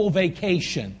perpetual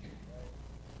vacation.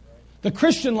 The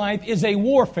Christian life is a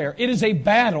warfare. It is a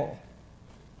battle.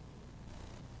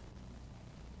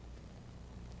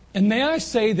 And may I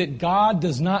say that God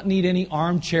does not need any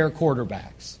armchair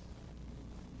quarterbacks.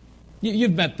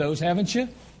 You've met those, haven't you?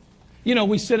 You know,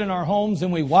 we sit in our homes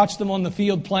and we watch them on the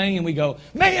field playing and we go,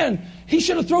 man, he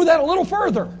should have thrown that a little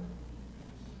further.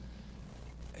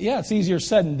 Yeah, it's easier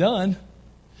said than done.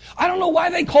 I don't know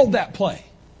why they called that play.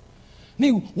 I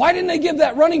mean, why didn't they give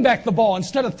that running back the ball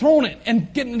instead of throwing it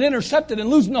and getting it intercepted and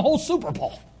losing the whole Super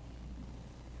Bowl?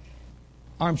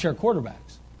 Armchair quarterbacks.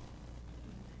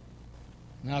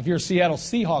 Now, if you're a Seattle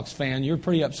Seahawks fan, you're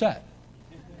pretty upset.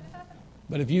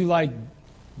 But if you like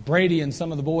Brady and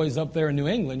some of the boys up there in New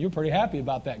England, you're pretty happy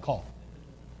about that call.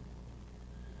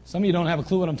 Some of you don't have a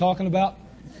clue what I'm talking about,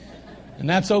 and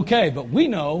that's okay. But we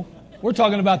know we're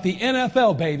talking about the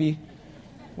NFL, baby.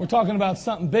 We're talking about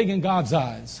something big in God's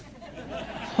eyes.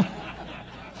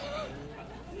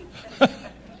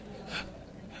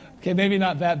 Okay, maybe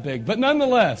not that big, but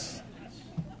nonetheless,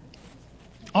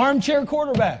 armchair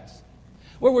quarterbacks,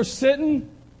 where we're sitting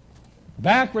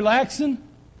back, relaxing.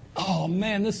 Oh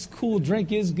man, this cool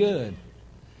drink is good.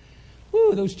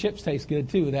 Woo, those chips taste good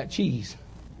too with that cheese.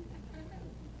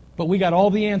 But we got all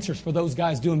the answers for those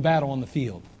guys doing battle on the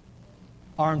field.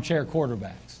 Armchair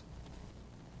quarterbacks.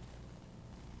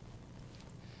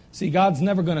 See, God's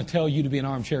never going to tell you to be an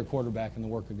armchair quarterback in the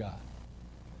work of God.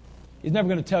 He's never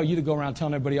going to tell you to go around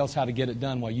telling everybody else how to get it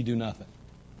done while you do nothing.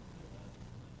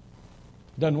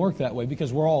 It doesn't work that way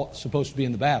because we're all supposed to be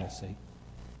in the battle, see?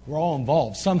 We're all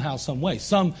involved somehow, some way.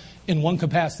 Some in one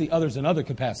capacity, others in other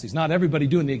capacities. Not everybody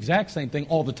doing the exact same thing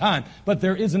all the time, but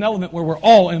there is an element where we're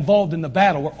all involved in the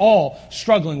battle. We're all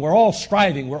struggling. We're all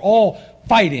striving. We're all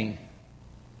fighting.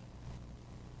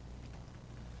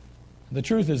 The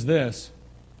truth is this.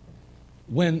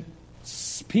 When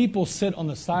people sit on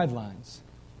the sidelines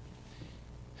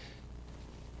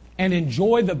and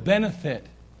enjoy the benefit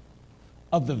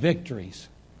of the victories,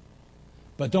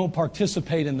 but don't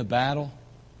participate in the battle,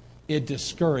 it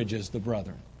discourages the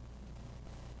brethren.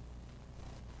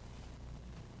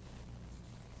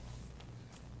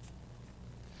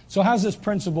 So how's this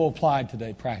principle applied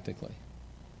today practically?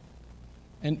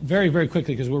 And very, very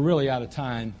quickly, because we're really out of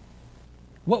time,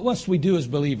 what must we do as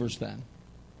believers then?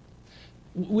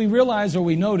 We realized, or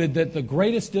we noted, that the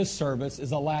greatest disservice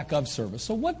is a lack of service.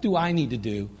 So what do I need to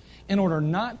do in order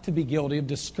not to be guilty of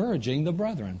discouraging the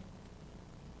brethren?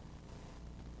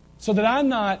 So that I'm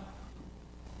not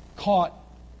caught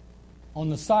on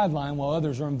the sideline while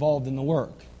others are involved in the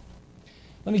work.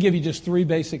 Let me give you just 3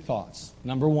 basic thoughts.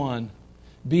 Number 1,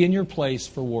 be in your place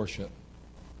for worship.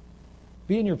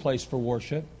 Be in your place for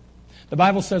worship. The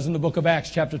Bible says in the book of Acts,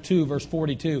 chapter 2, verse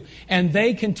 42, and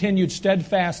they continued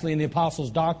steadfastly in the apostles'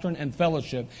 doctrine and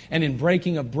fellowship, and in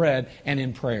breaking of bread, and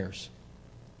in prayers.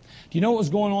 Do you know what was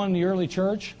going on in the early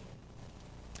church?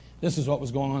 This is what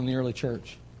was going on in the early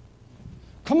church.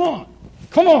 Come on,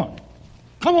 come on,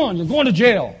 come on, you're going to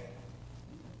jail.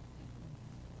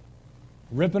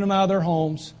 Ripping them out of their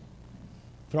homes,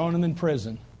 throwing them in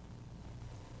prison.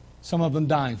 Some of them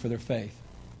dying for their faith.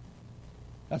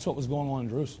 That's what was going on in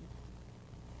Jerusalem.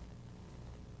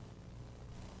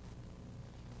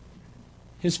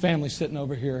 His family's sitting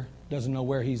over here, doesn't know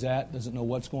where he's at, doesn't know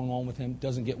what's going on with him,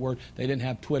 doesn't get word. They didn't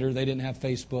have Twitter, they didn't have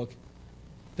Facebook,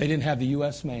 they didn't have the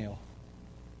U.S. mail.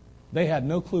 They had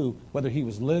no clue whether he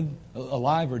was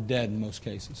alive or dead in most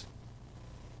cases.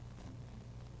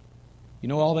 You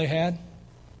know all they had?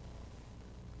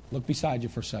 Look beside you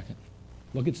for a second.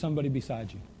 Look at somebody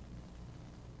beside you.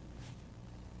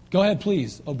 Go ahead,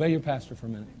 please. Obey your pastor for a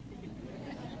minute.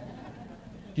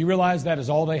 Do you realize that is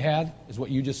all they had, is what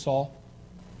you just saw?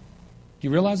 Do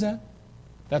you realize that?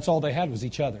 That's all they had was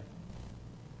each other.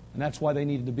 And that's why they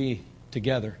needed to be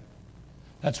together.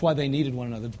 That's why they needed one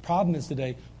another. The problem is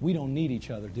today, we don't need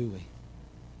each other, do we?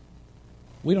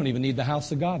 We don't even need the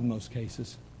house of God in most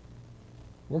cases.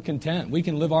 We're content. We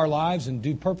can live our lives and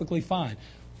do perfectly fine.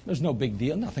 There's no big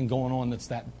deal. Nothing going on that's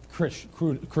that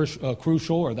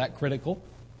crucial or that critical.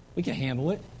 We can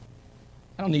handle it.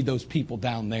 I don't need those people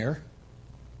down there.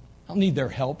 I don't need their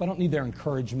help. I don't need their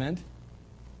encouragement.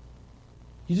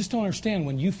 You just don't understand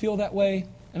when you feel that way.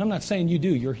 And I'm not saying you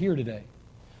do. You're here today.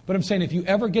 But I'm saying if you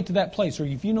ever get to that place, or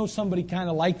if you know somebody kind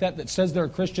of like that says they're a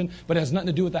Christian but has nothing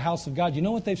to do with the house of God, you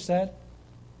know what they've said?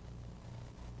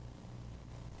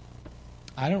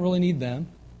 I don't really need them.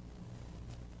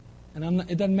 And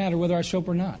it doesn't matter whether I show up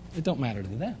or not. It don't matter to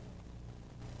them.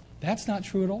 That's not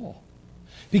true at all.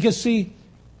 Because, see,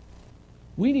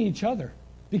 we need each other.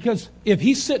 Because if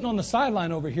he's sitting on the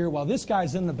sideline over here while this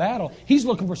guy's in the battle, he's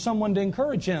looking for someone to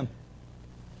encourage him.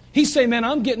 He's saying, man,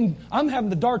 I'm having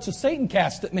the darts of Satan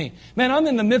cast at me. Man, I'm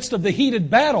in the midst of the heated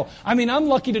battle. I mean, I'm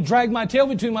lucky to drag my tail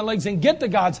between my legs and get to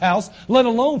God's house, let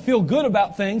alone feel good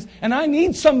about things. And I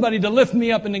need somebody to lift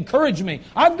me up and encourage me.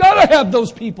 I've got to have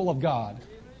those people of God.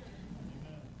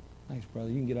 Thanks, brother.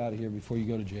 You can get out of here before you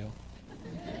go to jail.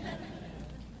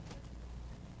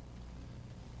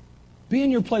 Be in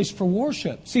your place for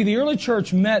worship. See, the early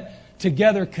church met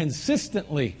together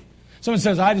consistently. Someone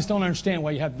says, I just don't understand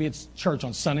why you have to be at church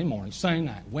on Sunday morning, Sunday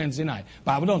night, Wednesday night.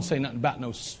 Bible don't say nothing about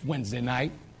no Wednesday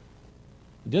night.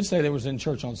 It did say they was in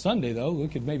church on Sunday, though. We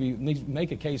could maybe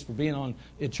make a case for being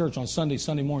at church on Sunday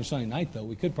morning, Sunday night, though.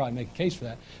 We could probably make a case for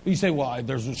that. But you say, well,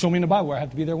 show me in the Bible where I have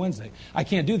to be there Wednesday. I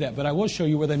can't do that, but I will show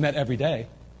you where they met every day.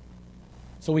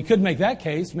 So we could make that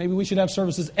case. Maybe we should have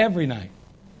services every night.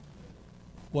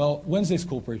 Well, Wednesday's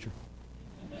cool, preacher.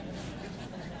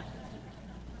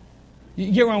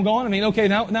 You get where I'm going? I mean, okay,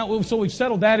 now, so we've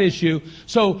settled that issue.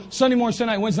 So Sunday morning,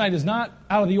 Sunday night, Wednesday night is not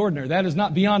out of the ordinary. That is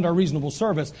not beyond our reasonable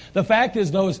service. The fact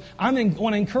is, though, I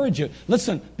want to encourage you.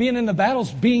 Listen, being in the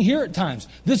battles, being here at times,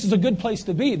 this is a good place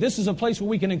to be. This is a place where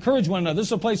we can encourage one another. This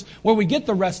is a place where we get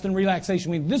the rest and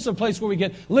relaxation. This is a place where we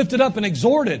get lifted up and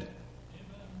exhorted.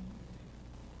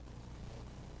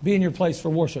 Be in your place for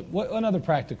worship. What another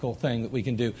practical thing that we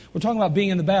can do? We're talking about being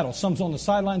in the battle. Some's on the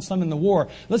sidelines, some in the war.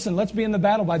 Listen, let's be in the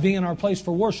battle by being in our place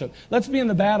for worship. Let's be in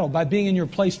the battle by being in your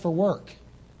place for work.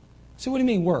 So what do you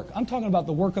mean work? I'm talking about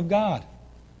the work of God.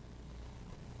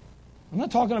 I'm not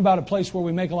talking about a place where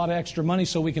we make a lot of extra money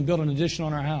so we can build an addition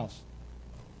on our house.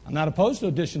 I'm not opposed to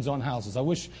additions on houses. I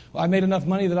wish I made enough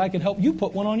money that I could help you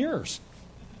put one on yours.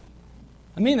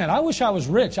 I mean that. I wish I was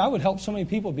rich. I would help so many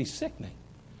people. It'd be sickening.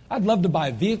 I'd love to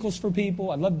buy vehicles for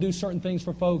people. I'd love to do certain things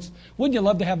for folks. Wouldn't you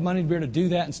love to have money to be able to do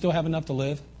that and still have enough to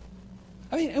live?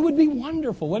 I mean, it would be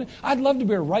wonderful, wouldn't it? I'd love to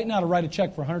be able right now to write a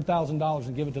check for $100,000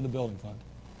 and give it to the building fund.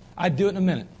 I'd do it in a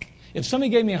minute. If somebody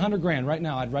gave me $100,000 right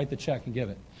now, I'd write the check and give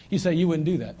it. You say you wouldn't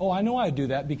do that. Oh, I know I'd do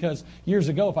that because years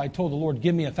ago, if I told the Lord,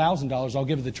 give me $1,000, I'll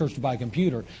give it to the church to buy a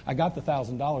computer. I got the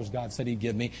 $1,000 God said He'd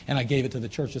give me, and I gave it to the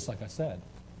church just like I said.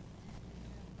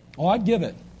 Oh, I'd give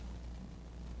it.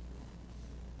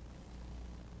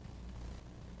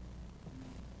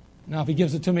 Now, if He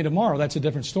gives it to me tomorrow, that's a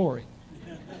different story.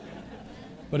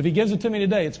 But if He gives it to me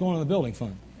today, it's going to the building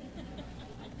fund.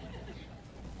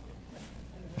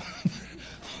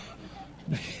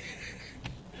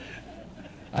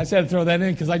 I just had to throw that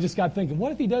in because I just got thinking,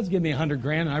 what if He does give me $100,000?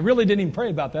 And I really didn't even pray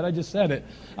about that. I just said it.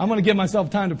 I'm going to give myself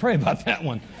time to pray about that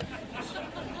one.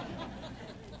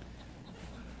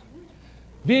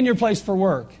 Be in your place for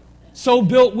work. So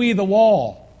built we the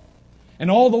wall,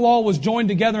 and all the wall was joined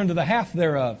together into the half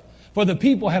thereof. For the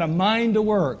people had a mind to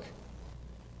work.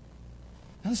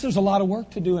 Now, there's a lot of work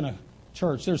to do in a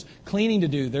church. There's cleaning to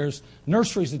do. There's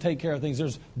nurseries to take care of things.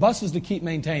 There's buses to keep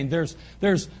maintained. There's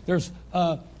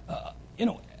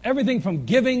everything from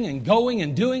giving and going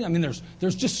and doing. I mean,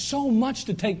 there's just so much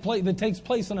that takes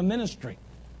place in a ministry.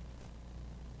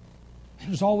 And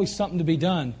there's always something to be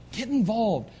done. Get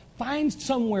involved. Find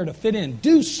somewhere to fit in.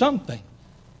 Do something.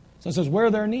 So it says, where are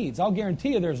their needs? I'll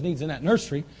guarantee you there's needs in that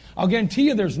nursery. I'll guarantee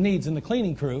you there's needs in the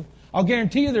cleaning crew. I'll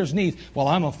guarantee you there's needs. Well,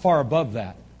 I'm far above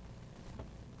that.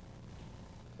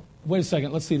 Wait a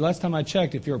second. Let's see. Last time I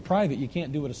checked, if you're a private, you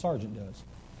can't do what a sergeant does.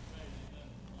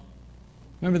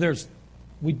 Remember,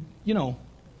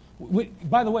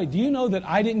 by the way, do you know that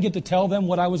I didn't get to tell them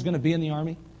what I was going to be in the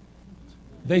Army?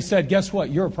 They said, guess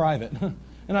what? You're a private.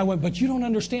 And I went, but you don't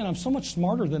understand. I'm so much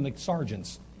smarter than the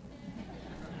sergeants.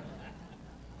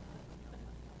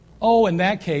 Oh, in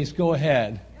that case, go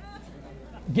ahead.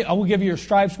 I will give you your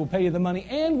stripes, we'll pay you the money,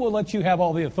 and we'll let you have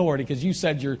all the authority because you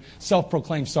said you're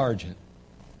self-proclaimed sergeant.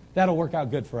 That'll work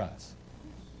out good for us.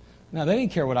 Now, they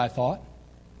didn't care what I thought.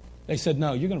 They said,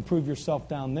 no, you're going to prove yourself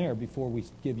down there before we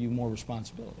give you more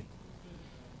responsibility.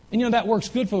 And that works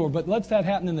good for them, but let that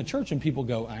happen in the church and people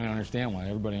go, I don't understand why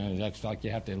everybody acts like you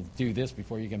have to do this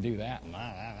before you can do that.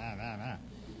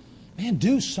 Man,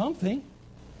 do something.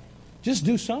 Just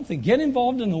do something. Get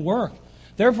involved in the work.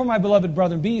 Therefore, my beloved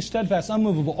brethren, be ye steadfast,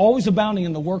 unmovable, always abounding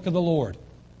in the work of the Lord.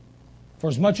 For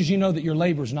as much as you know that your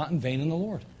labor is not in vain in the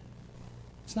Lord.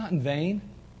 It's not in vain.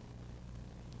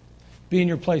 Be in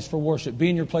your place for worship. Be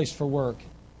in your place for work.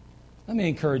 Let me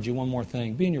encourage you one more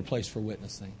thing. Be in your place for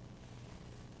witnessing.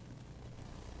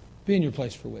 Be in your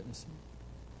place for witnessing.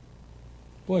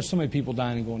 Boy, there's so many people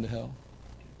dying and going to hell.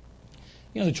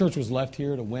 The church was left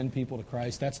here to win people to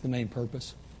Christ. That's the main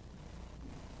purpose.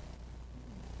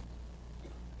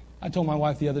 I told my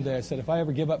wife the other day, I said, if I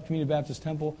ever give up Community Baptist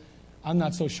Temple, I'm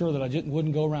not so sure that I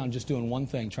wouldn't go around just doing one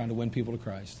thing, trying to win people to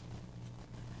Christ.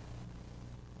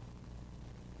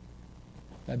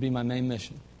 That'd be my main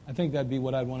mission. I think that'd be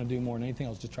what I'd want to do more than anything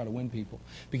else, just try to win people.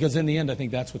 Because in the end, I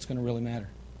think that's what's going to really matter.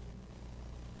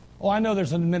 Oh, I know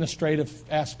there's an administrative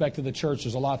aspect of the church.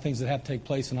 There's a lot of things that have to take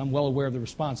place, and I'm well aware of the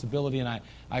responsibility, and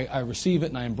I receive it,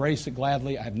 and I embrace it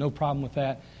gladly. I have no problem with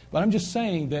that. But I'm just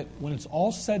saying that when it's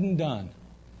all said and done,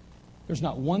 there's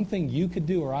not one thing you could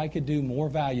do or I could do more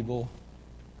valuable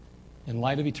in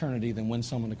light of eternity than win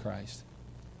someone to Christ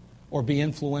or be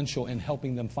influential in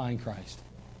helping them find Christ,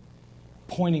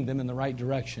 pointing them in the right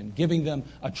direction, giving them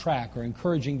a track or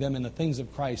encouraging them in the things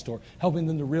of Christ or helping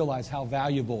them to realize how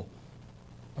valuable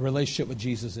a relationship with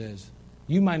Jesus is.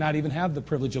 You might not even have the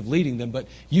privilege of leading them, but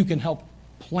you can help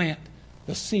plant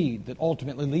the seed that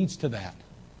ultimately leads to that.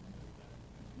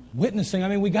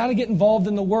 Witnessing, we got to get involved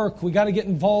in the work. We got to get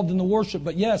involved in the worship.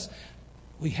 But yes,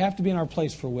 we have to be in our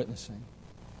place for witnessing.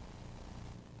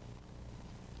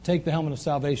 Take the helmet of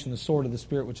salvation, the sword of the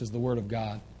Spirit, which is the Word of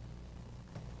God.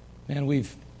 Man,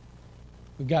 we've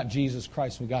got Jesus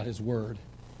Christ. We've got His Word.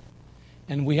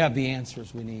 And we have the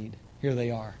answers we need. Here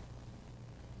they are.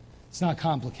 It's not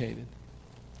complicated.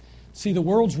 See, the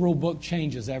world's rule book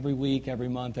changes every week, every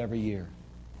month, every year.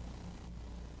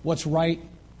 What's right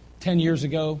 10 years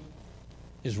ago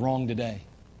is wrong today.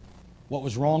 What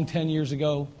was wrong 10 years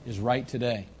ago is right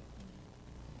today.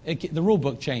 The rule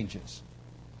book changes.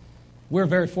 We're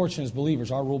very fortunate as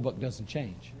believers. Our rule book doesn't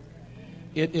change.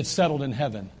 It's settled in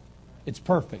heaven. It's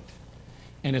perfect.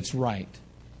 And it's right.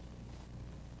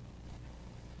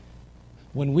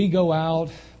 When we go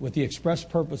out with the express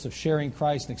purpose of sharing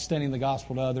Christ and extending the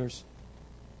gospel to others,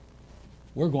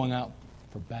 we're going out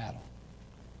for battle.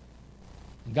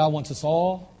 And God wants us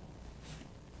all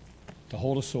to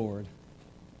hold a sword,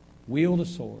 wield a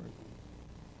sword.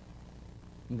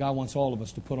 And God wants all of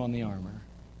us to put on the armor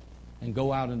and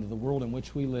go out into the world in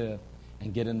which we live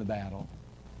and get in the battle.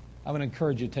 I would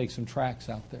encourage you to take some tracts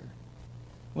out there.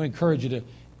 I would encourage you to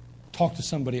talk to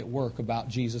somebody at work about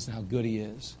Jesus and how good He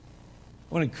is.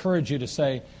 I want to encourage you to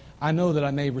say, I know that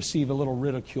I may receive a little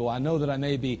ridicule. I know that I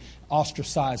may be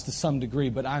ostracized to some degree,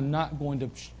 but I'm not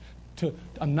going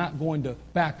to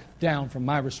back down from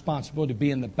my responsibility to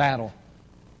be in the battle.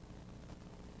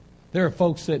 There are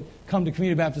folks that come to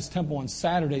Community Baptist Temple on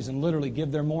Saturdays and literally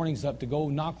give their mornings up to go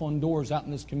knock on doors out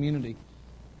in this community.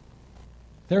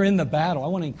 They're in the battle. I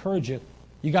want to encourage you.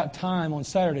 You got time on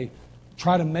Saturday.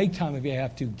 Try to make time if you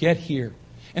have to. Get here.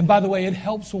 And by the way, it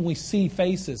helps when we see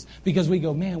faces because we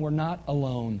go, man, we're not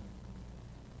alone.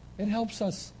 It helps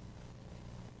us.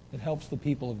 It helps the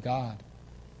people of God.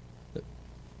 The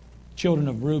children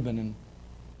of Reuben and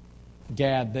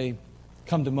Gad, they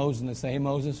come to Moses and they say, hey,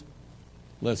 Moses,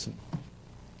 listen.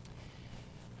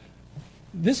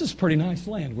 This is a pretty nice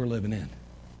land we're living in.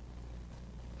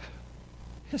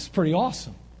 This is pretty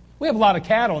awesome. We have a lot of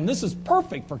cattle, and this is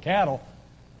perfect for cattle.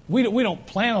 We don't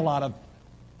plant a lot of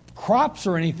crops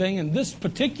or anything, and this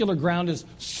particular ground is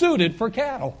suited for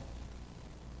cattle.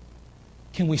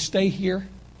 Can we stay here?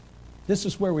 This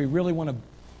is where we really want to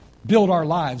build our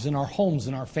lives and our homes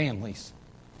and our families.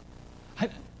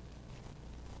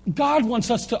 God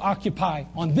wants us to occupy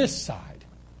on this side.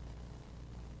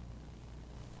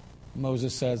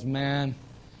 Moses says, man,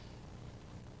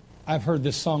 I've heard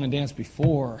this song and dance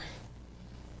before.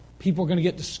 People are going to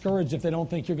get discouraged if they don't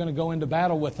think you're going to go into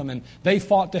battle with them. And they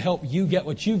fought to help you get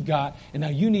what you've got. And now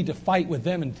you need to fight with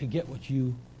them and to get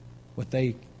what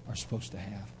they are supposed to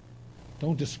have.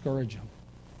 Don't discourage them.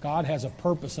 God has a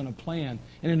purpose and a plan.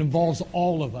 And it involves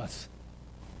all of us.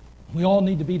 We all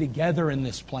need to be together in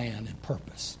this plan and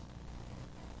purpose.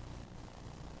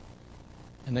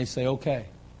 And they say, okay,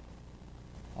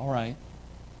 all right.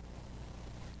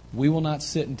 We will not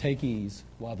sit and take ease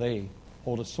while they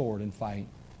hold a sword and fight.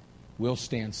 We'll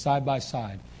stand side by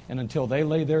side. And until they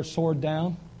lay their sword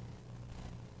down,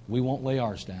 we won't lay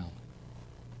ours down.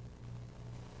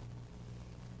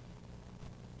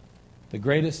 The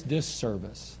greatest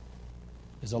disservice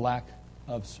is a lack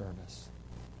of service.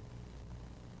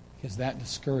 Because that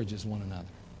discourages one another.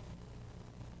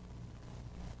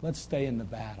 Let's stay in the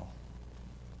battle.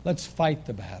 Let's fight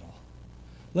the battle.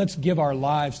 Let's give our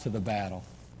lives to the battle.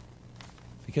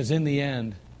 Because in the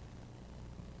end,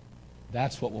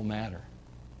 that's what will matter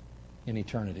in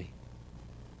eternity.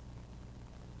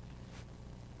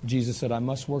 Jesus said, I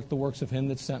must work the works of Him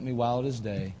that sent me while it is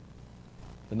day.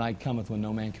 The night cometh when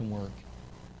no man can work.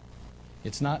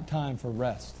 It's not time for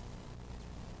rest.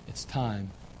 It's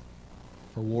time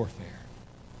for warfare.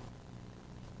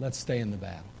 Let's stay in the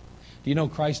battle. Do you know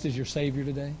Christ is your Savior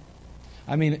today?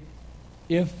 I mean,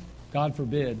 if, God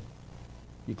forbid,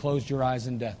 you closed your eyes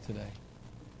in death today,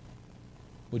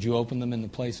 would you open them in the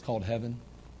place called heaven,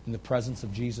 in the presence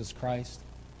of Jesus Christ?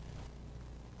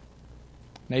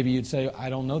 Maybe you'd say, I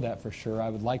don't know that for sure. I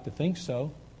would like to think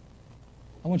so.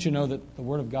 I want you to know that the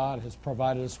Word of God has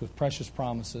provided us with precious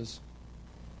promises.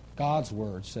 God's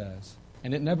Word says,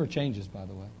 and it never changes, by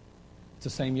the way. It's the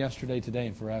same yesterday, today,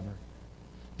 and forever.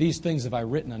 These things have I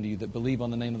written unto you that believe on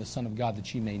the name of the Son of God,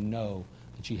 that ye may know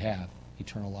that ye have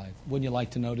eternal life. Wouldn't you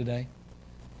like to know today?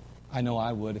 I know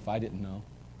I would if I didn't know.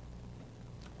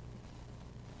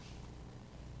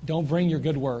 Don't bring your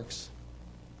good works.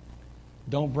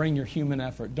 Don't bring your human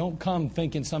effort. Don't come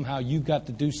thinking somehow you've got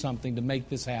to do something to make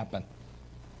this happen.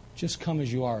 Just come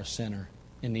as you are, a sinner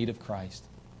in need of Christ.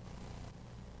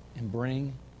 And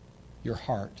bring your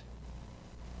heart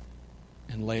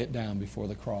and lay it down before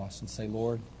the cross and say,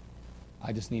 Lord,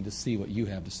 I just need to see what you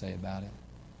have to say about it.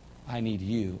 I need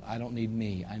you. I don't need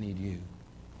me. I need you.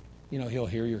 You know, He'll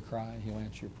hear your cry. He'll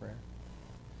answer your prayer.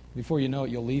 Before you know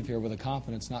it, you'll leave here with a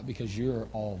confidence, not because you're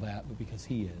all that, but because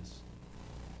He is.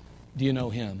 Do you know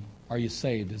Him? Are you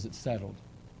saved? Is it settled?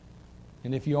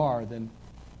 And if you are, then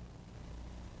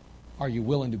are you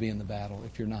willing to be in the battle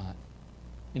if you're not?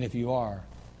 And if you are,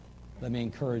 let me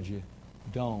encourage you,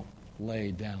 don't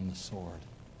lay down the sword.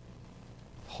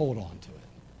 Hold on to it.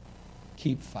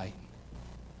 Keep fighting.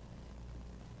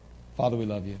 Father, we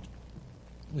love you.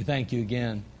 We thank you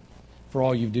again for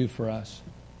all you do for us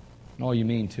and all you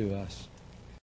mean to us.